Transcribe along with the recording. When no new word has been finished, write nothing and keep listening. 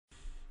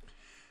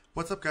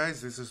What's up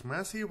guys, this is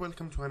Massey.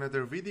 Welcome to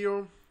another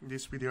video. In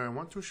this video I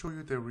want to show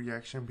you the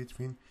reaction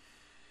between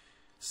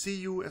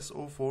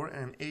CuSO4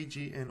 and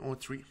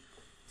AgNO3.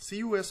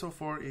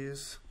 CuSO4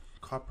 is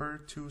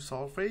copper 2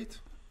 sulfate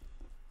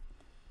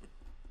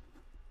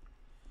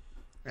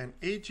and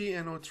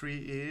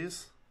AgNO3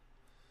 is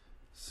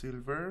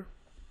silver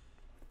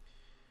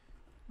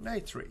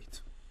nitrate.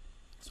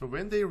 So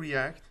when they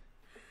react,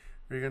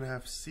 we're gonna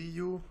have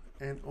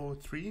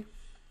CuNO3.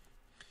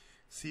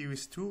 Cu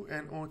is 2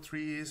 and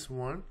O3 is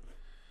 1,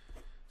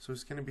 so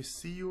it's going to be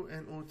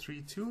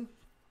CuNO3 2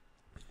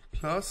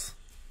 plus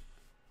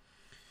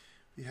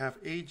we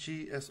have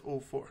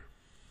AgSO4.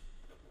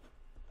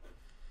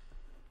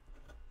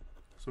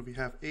 So we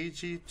have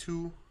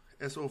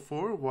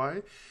Ag2SO4.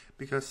 Why?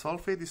 Because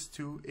sulfate is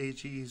 2,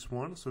 Ag is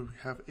 1, so we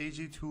have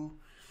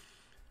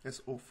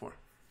Ag2SO4.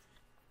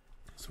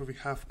 So we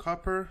have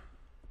copper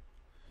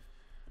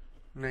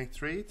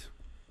nitrate,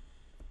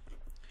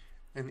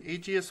 and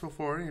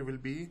AgSO4 it will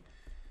be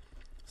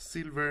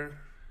silver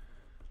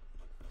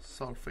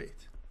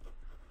sulfate.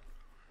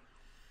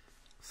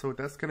 So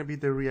that's going to be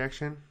the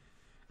reaction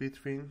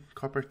between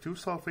copper 2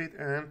 sulfate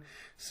and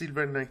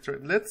silver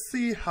nitrate. Let's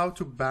see how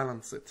to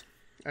balance it.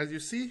 As you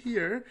see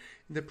here,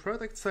 in the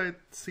product side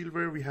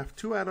silver, we have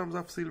 2 atoms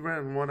of silver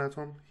and 1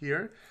 atom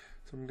here.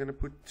 So I'm going to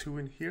put 2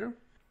 in here.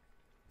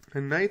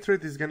 And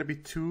nitrate is going to be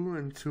 2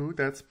 and 2.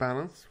 That's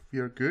balanced. We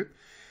are good.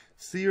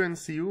 Cu and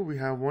Cu, we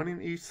have 1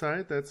 in each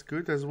side. That's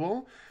good as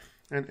well.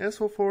 And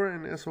SO4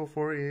 and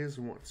SO4 is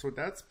 1. So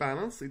that's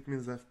balanced. It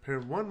means that per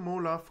 1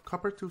 mole of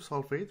copper 2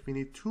 sulfate, we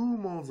need 2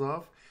 moles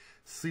of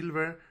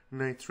silver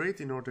nitrate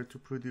in order to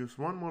produce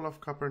 1 mole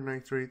of copper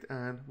nitrate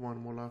and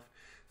 1 mole of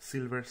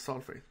silver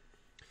sulfate.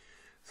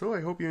 So I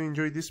hope you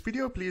enjoyed this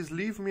video. Please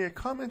leave me a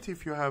comment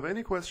if you have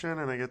any question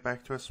and I get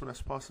back to you as soon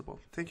as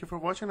possible. Thank you for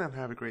watching and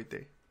have a great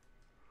day.